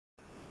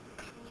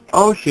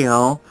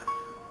Oshio,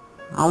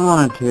 I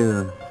wanted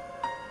to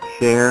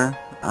share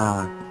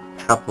a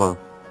couple of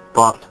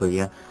thoughts with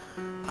you.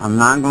 I'm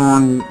not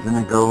going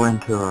to go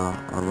into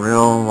a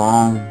real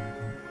long,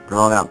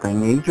 drawn-out thing.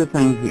 These are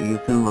things that you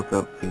can look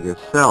up for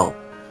yourself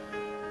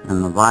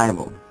in the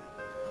Bible.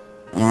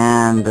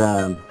 And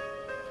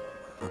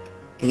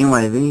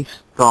anyway, these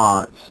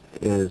thoughts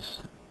is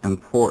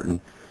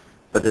important,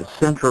 but it's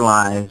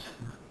centralized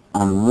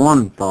on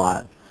one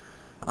thought.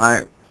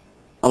 Alright,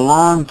 a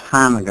long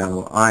time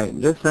ago, alright,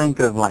 just think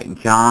of like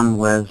John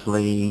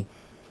Wesley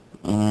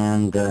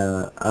and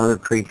other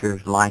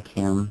preachers like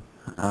him.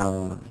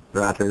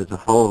 There's a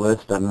whole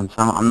list of them.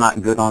 Some, I'm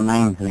not good on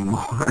names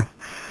anymore,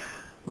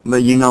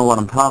 but you know what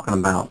I'm talking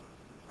about.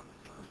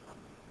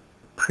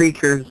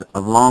 Preachers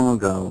of long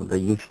ago, they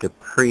used to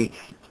preach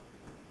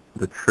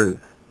the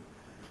truth.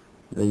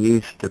 They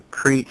used to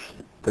preach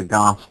the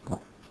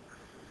gospel.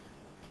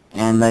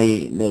 And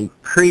they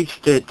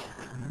preached it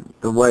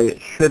the way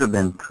it should have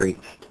been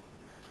preached.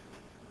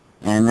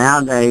 And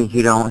nowadays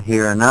you don't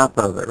hear enough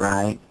of it,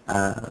 right?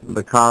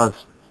 Because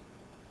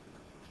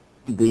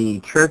the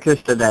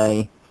churches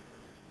today,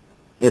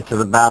 it's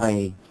about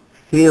a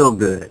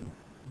feel-good.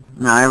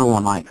 Now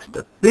everyone likes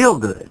to feel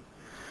good,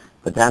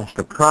 but that's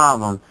the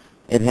problem.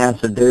 It has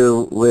to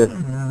do with,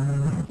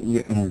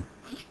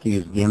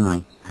 excuse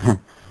Gimli.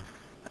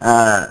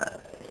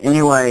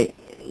 Anyway,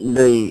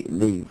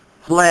 the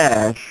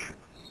flesh,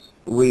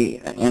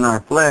 in our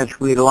flesh,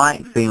 we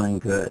like feeling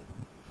good.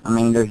 I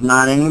mean, there's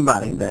not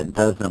anybody that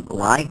doesn't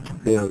like to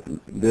feel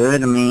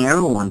good. I mean,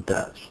 everyone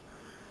does.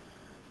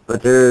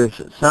 But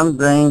there's some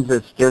things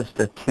that's just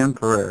a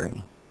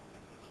temporary.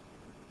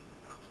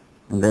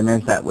 And then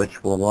there's that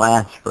which will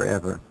last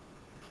forever.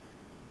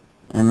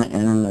 And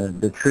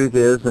the truth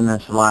is, in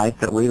this life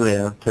that we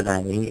live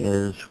today,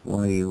 is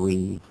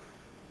we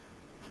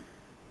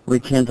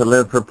tend to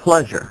live for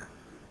pleasure.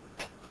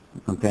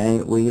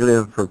 Okay, we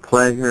live for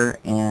pleasure,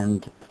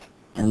 and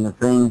the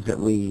things that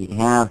we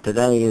have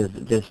today is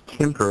just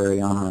temporary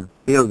on our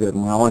feel good.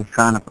 And we're always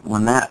trying to,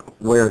 when that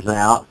wears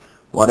out,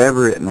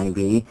 whatever it may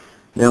be,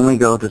 then we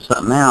go to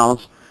something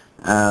else,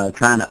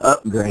 trying to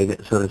upgrade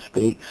it, so to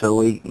speak, so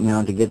we,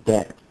 to get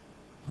that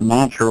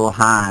natural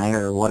high,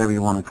 or whatever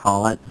you want to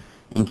call it,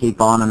 and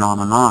keep on and on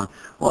and on.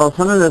 Well,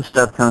 some of this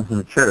stuff comes from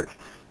the church,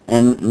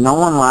 and no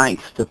one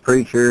likes the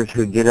preachers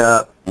who get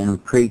up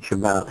and preach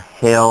about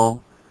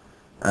hell,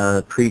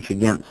 preach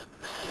against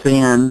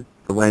sin,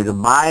 the way the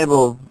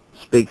Bible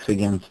speaks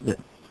against it.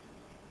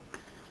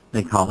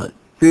 They call it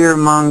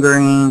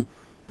fear-mongering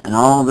and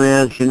all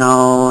this, and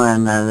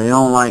they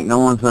don't like, no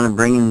one's going to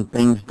bring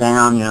things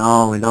down,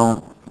 we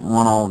don't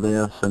want all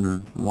this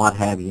and what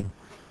have you.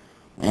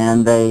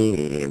 And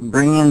they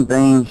bring in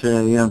things,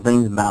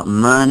 things about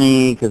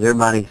money, because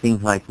everybody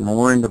seems like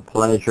more into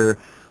pleasure,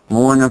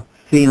 more into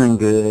feeling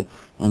good,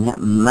 and that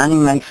money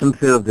makes them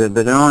feel good,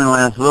 but it only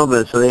lasts a little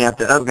bit, so they have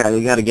to upgrade.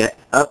 You got to get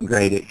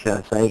upgraded, shall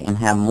I say, and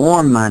have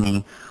more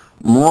money,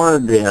 more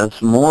of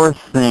this, more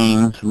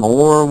things,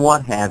 more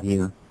what have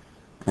you,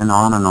 and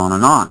on and on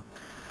and on.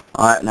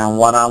 All right, now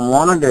what I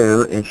want to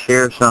do is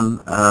share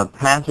some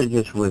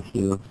passages with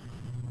you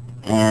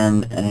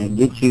and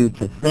get you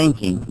to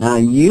thinking. Now,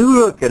 you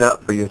look it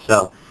up for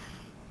yourself.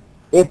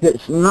 If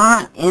it's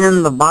not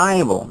in the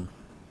Bible,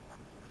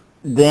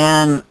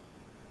 then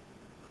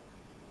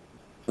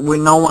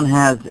no one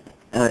has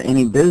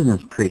any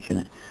business preaching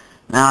it.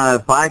 Now,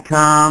 if I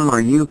come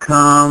or you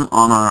come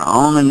on our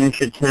own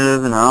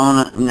initiative and our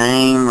own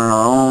name or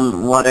our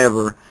own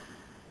whatever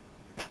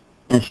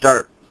and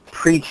start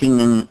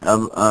preaching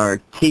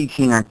or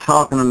teaching or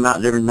talking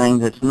about different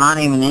things that's not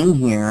even in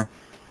here,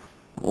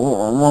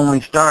 when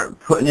we start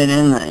putting it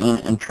in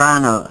and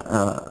trying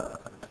to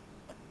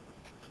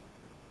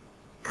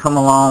come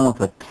along with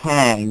the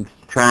tags,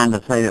 trying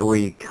to say that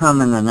we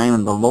come in the name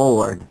of the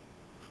Lord,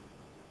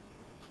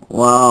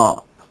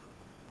 well,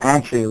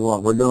 actually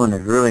what we're doing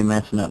is really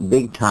messing up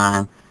big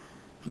time,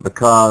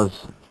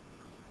 because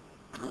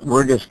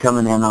we're just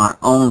coming in our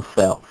own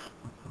self,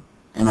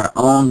 in our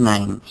own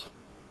names,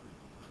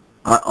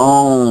 our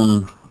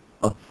own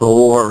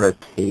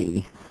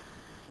authority,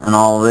 and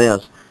all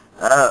this.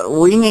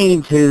 We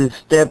need to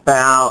step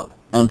out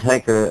and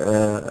take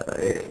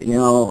or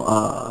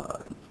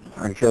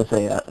should I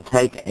say,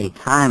 take a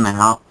time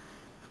out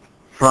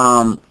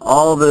from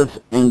all this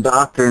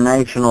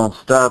indoctrinational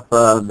stuff.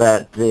 When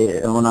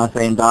I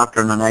say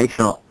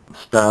indoctrinational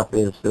stuff,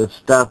 is the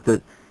stuff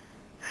that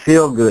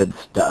feel-good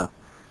stuff.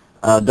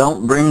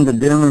 Don't bring the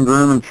doom and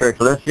gloom in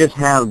church. Let's just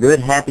have good,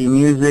 happy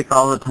music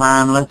all the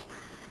time. Let's,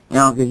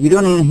 because you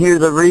don't even hear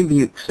the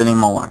rebukes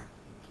anymore.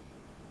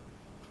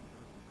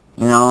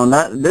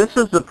 This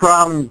is the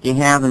problem that you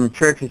have in the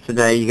churches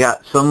today. You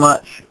got so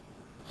much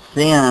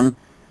sin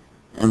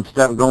and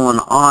stuff going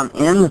on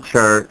in the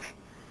church,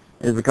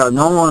 is because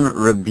no one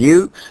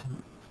rebukes,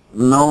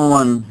 no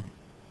one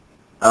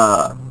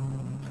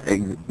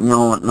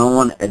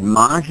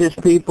admonishes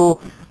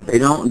people. They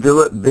don't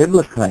do it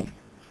biblically,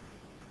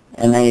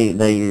 and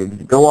they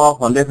go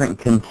off on different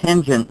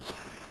contingents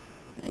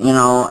you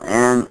know,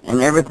 and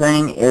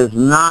everything is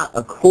not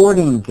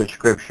according to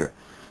Scripture.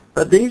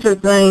 But these are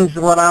things,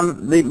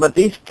 but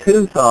these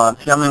two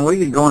thoughts, I mean, we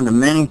could go into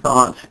many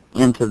thoughts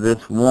into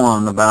this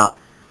one about,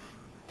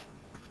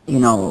 you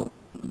know,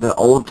 the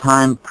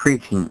old-time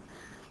preaching,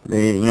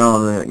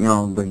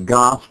 the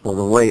gospel,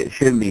 the way it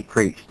should be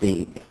preached,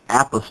 the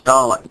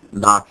apostolic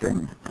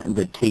doctrine,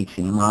 the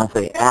teaching. When I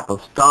say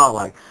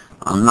apostolic,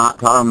 I'm not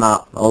talking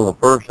about, the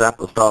first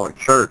apostolic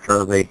church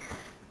or the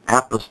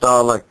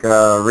apostolic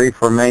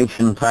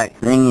Reformation type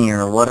thingy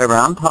or whatever.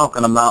 I'm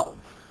talking about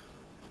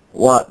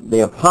what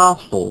the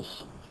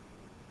apostles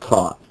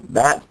taught,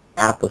 that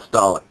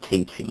apostolic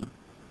teaching.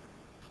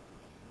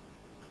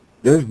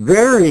 There's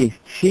very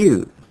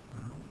few.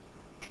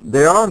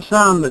 There are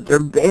some, but there are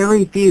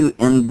very few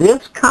in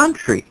this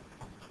country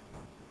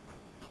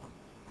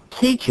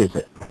teaches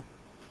it.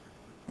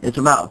 It's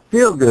about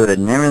feel-good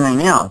and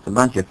everything else. A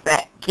bunch of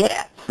fat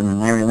cats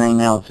and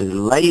everything else is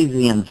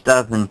lazy and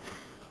stuff and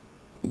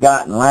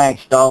gotten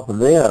latched off of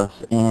this,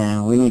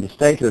 and we need to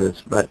stay to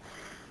this. But,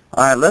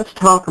 all right, let's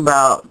talk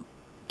about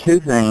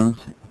two things,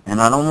 and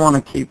I don't want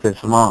to keep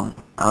this long,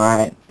 all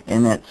right?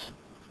 And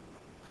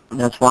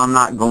that's why I'm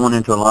not going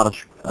into a lot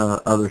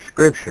of other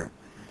Scripture.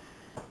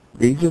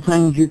 These are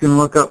things you can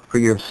look up for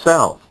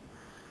yourself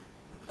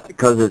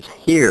because it's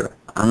here.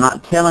 I'm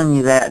not telling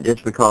you that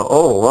just because,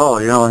 oh,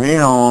 well, you know, he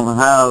don't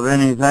have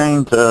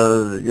anything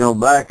to, you know,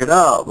 back it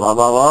up, blah,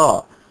 blah,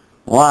 blah.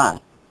 Why?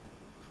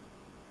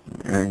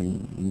 Are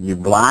you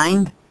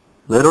blind?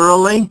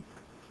 Literally?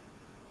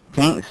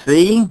 Can't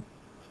see?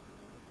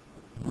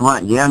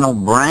 What, you have no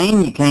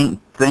brain? You can't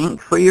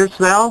think for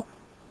yourself?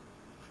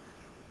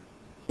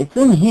 It's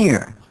in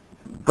here.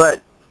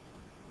 But,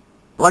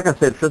 like I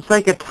said, for the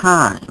sake of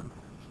time,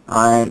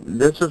 alright,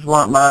 this is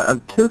what my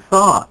two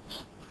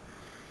thoughts.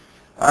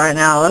 Alright,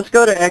 now let's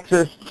go to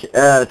Exodus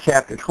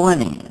chapter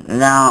 20.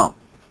 Now,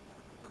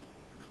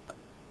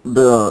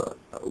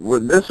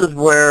 this is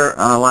where,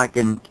 like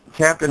in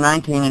chapter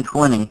 19 and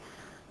 20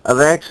 of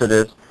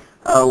Exodus,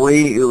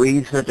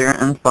 we sit there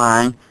and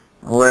find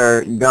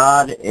where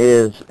God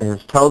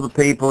has told the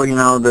people, you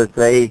know, that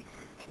they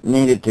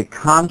needed to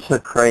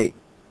consecrate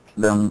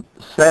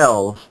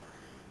themselves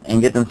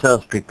and get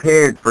themselves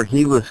prepared, for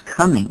He was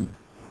coming,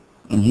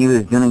 and He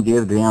was going to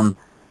give them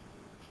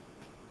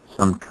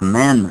some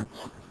commandments,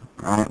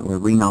 right, what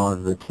we know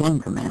as the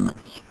 10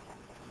 Commandments.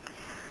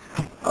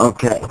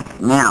 Okay,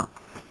 now,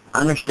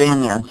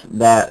 understand this,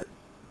 that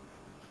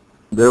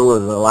there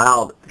was a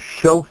loud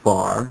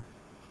shofar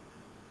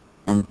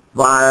and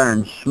fire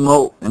and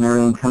smoke and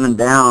everything coming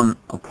down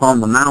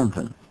upon the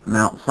mountain,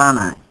 Mount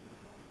Sinai.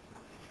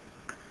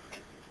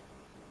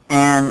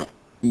 And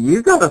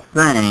you got to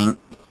think,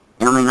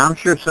 I mean, I'm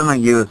sure some of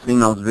you have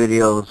seen those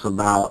videos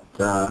about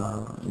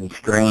these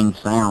strange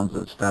sounds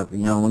and stuff. You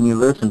know, when you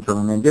listen to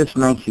them, it just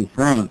makes you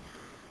think,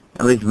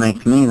 at least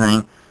makes me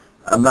think,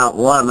 about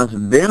what it must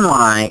have been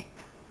like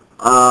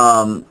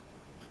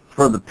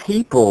for the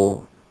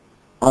people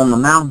on the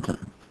mountain.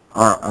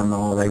 Or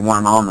no, they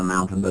weren't on the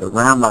mountain, but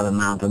around by the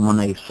mountain, when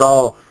they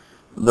saw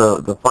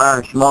the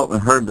fire, smoke,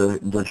 and heard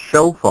the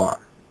shofar.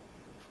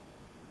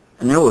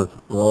 And it was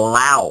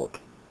loud.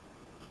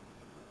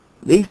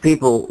 These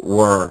people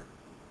were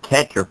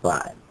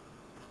petrified.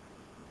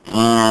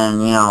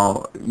 And, you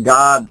know,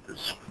 God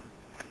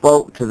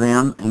spoke to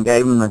them and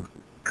gave them the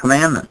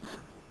commandments.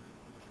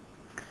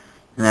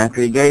 And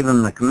after He gave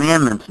them the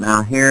commandments,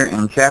 now here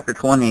in chapter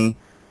 20,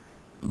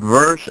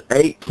 verse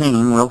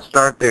 18, we'll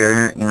start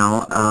there, you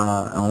know,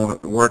 and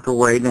we'll work our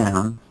way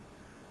down.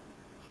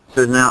 It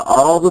says, now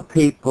all the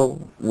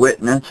people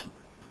witnessed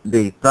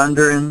the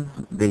thundering,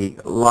 the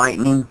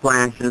lightning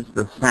flashes,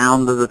 the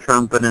sound of the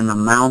trumpet, and the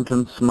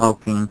mountain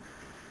smoking.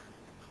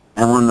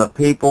 And when the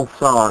people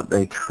saw it,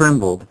 they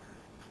trembled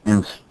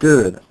and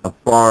stood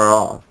afar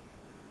off.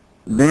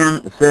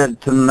 Then said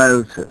to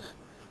Moses,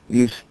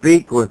 you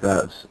speak with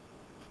us,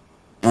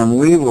 and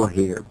we will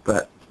hear,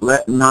 but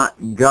let not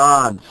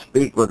God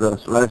speak with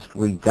us, lest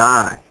we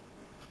die.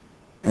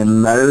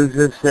 And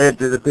Moses said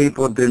to the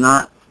people, do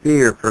not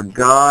fear, for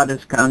God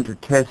has come to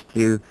test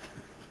you,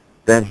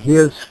 that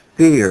His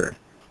fear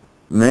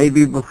may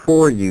be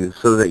before you,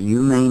 so that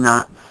you may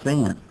not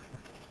sin.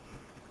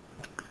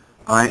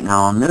 Alright,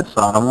 now on this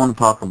side, I want to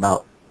talk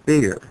about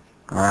fear.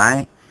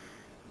 Alright?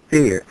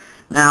 Fear.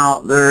 Now,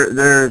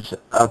 there's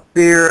a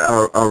fear,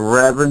 a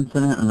reverence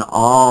in it, and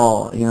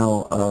awe, you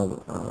know,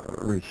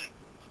 a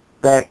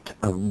respect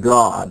of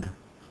God.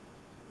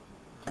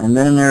 And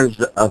then there's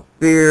a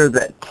fear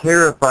that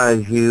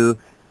terrifies you.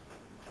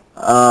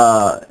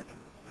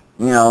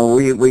 You know,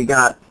 we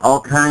got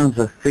all kinds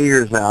of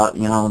fears out,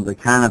 you know, the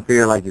kind of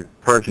fear like a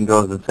person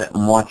goes and sits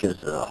and watches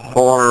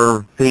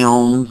horror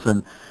films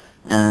and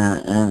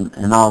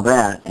all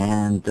that,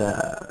 and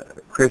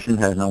Christians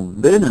have no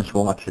business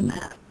watching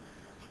that.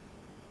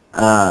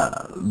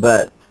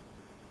 But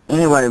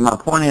anyway, my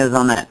point is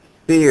on that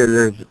fear,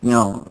 there's, you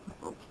know,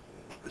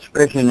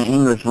 especially in the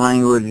English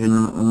language in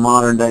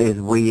modern days,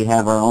 we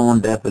have our own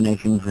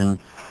definitions and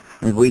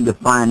we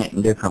define it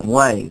in different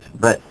ways.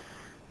 But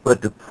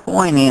the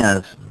point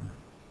is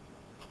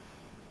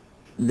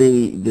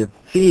the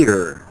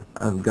fear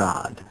of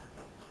God.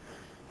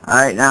 All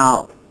right,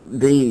 now,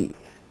 the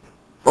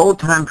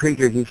old-time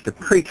preachers used to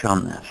preach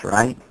on this,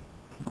 right?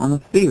 On the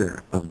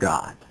fear of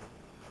God.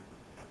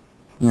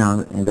 You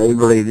know, and they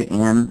believed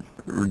in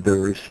the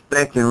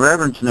respect and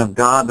reverence of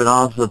God, but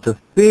also to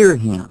fear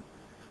Him.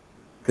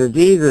 Because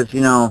Jesus,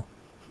 you know,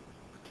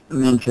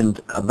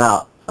 mentioned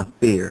about a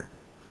fear.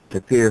 To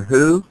fear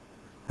who?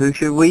 Who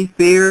should we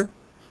fear?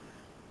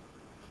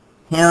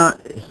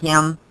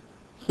 Him,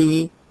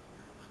 He,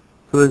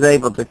 who is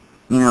able to,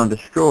 you know,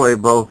 destroy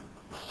both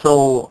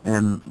soul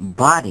and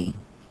body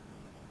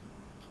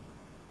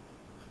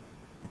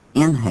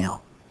in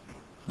hell.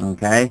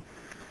 Okay?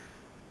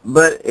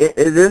 But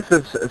this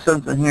is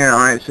something here,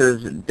 alright, it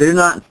says, do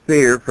not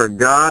fear, for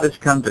God has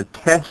come to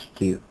test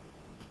you,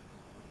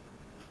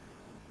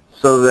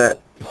 so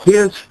that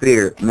His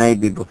fear may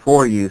be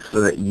before you,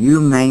 so that you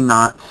may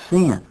not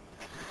sin.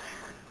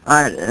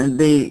 Alright, and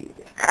the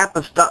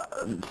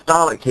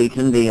apostolic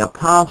teaching, the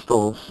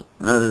apostles,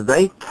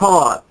 they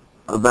taught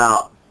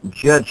about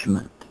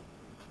judgment.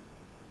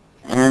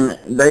 And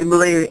they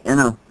believe in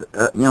a,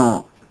 you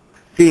know,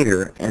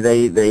 fear. And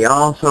they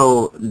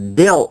also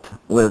dealt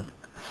with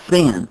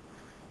sin.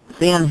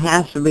 Sin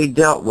has to be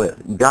dealt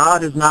with.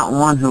 God is not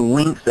one who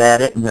winks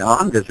at it and says, oh,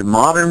 I'm just a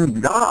modern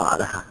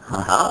God.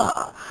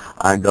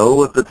 I go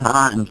with the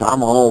times.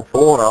 I'm all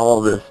for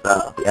all this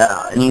stuff.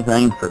 Yeah,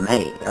 anything for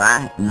me,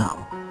 right?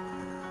 No.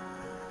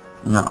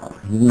 No,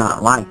 He's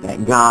not like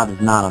that. God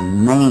is not a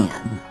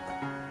man,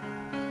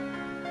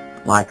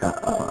 like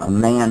a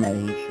man that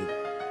He should